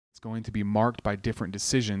going to be marked by different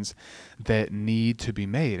decisions that need to be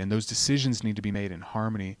made. And those decisions need to be made in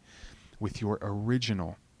harmony with your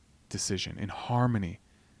original decision, in harmony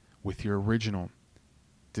with your original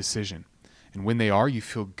decision. And when they are, you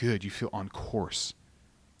feel good, you feel on course,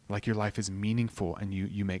 like your life is meaningful and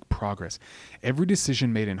you make progress. Every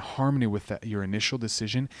decision made in harmony with your initial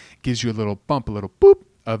decision gives you a little bump, a little boop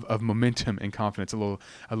of momentum and confidence, a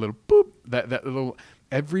little boop, that little,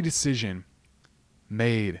 every decision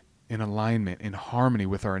made in alignment, in harmony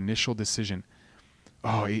with our initial decision,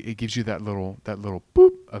 it gives you that little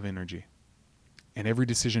boop of energy. And every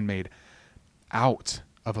decision made out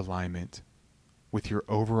of alignment with your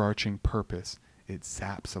overarching purpose, it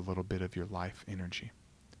zaps a little bit of your life energy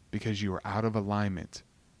because you are out of alignment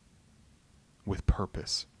with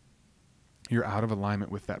purpose. You're out of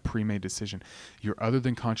alignment with that pre-made decision. Your other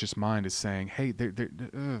than conscious mind is saying, hey,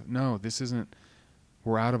 no, this isn't,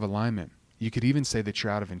 we're out of alignment. You could even say that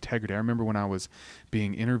you're out of integrity. I remember when I was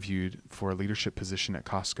being interviewed for a leadership position at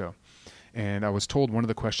Costco, and I was told one of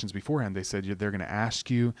the questions beforehand, they said they're going to ask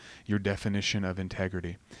you your definition of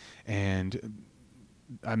integrity. And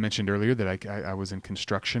I mentioned earlier that I was in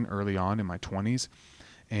construction early on in my 20s,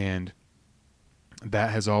 and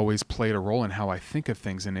that has always played a role in how I think of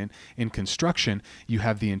things. And in construction, you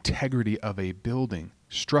have the integrity of a building.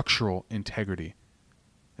 Structural integrity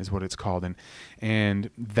is what it's called. And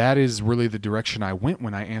that is really the direction I went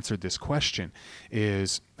when I answered this question.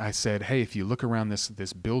 Is I said, hey, if you look around this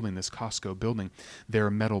building, this Costco building, there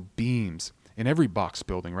are metal beams. In every box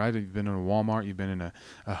building, right? You've been in a Walmart, you've been in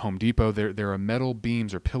a Home Depot, there are metal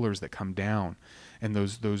beams or pillars that come down. And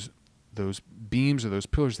those beams or those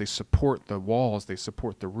pillars, they support the walls, they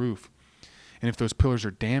support the roof. And if those pillars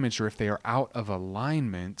are damaged or if they are out of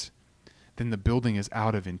alignment, then the building is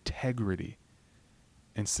out of integrity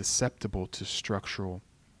and susceptible to structural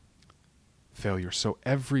failure. So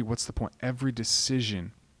what's the point? Every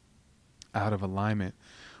decision out of alignment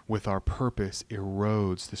with our purpose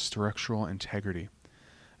erodes the structural integrity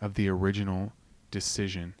of the original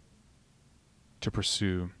decision to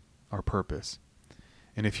pursue our purpose.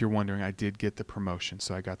 And if you're wondering, I did get the promotion,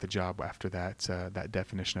 so I got the job after that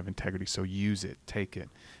definition of integrity. So use it, take it,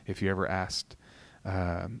 if you ever asked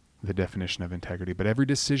the definition of integrity. But every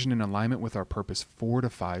decision in alignment with our purpose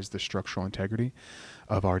fortifies the structural integrity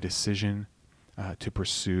of our decision to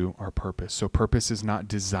pursue our purpose. So purpose is not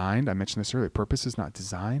designed. I mentioned this earlier. Purpose is not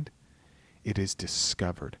designed. It is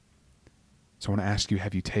discovered. So I want to ask you,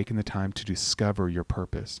 have you taken the time to discover your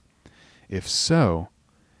purpose? If so,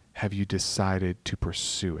 have you decided to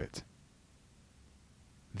pursue it?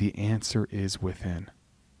 The answer is within.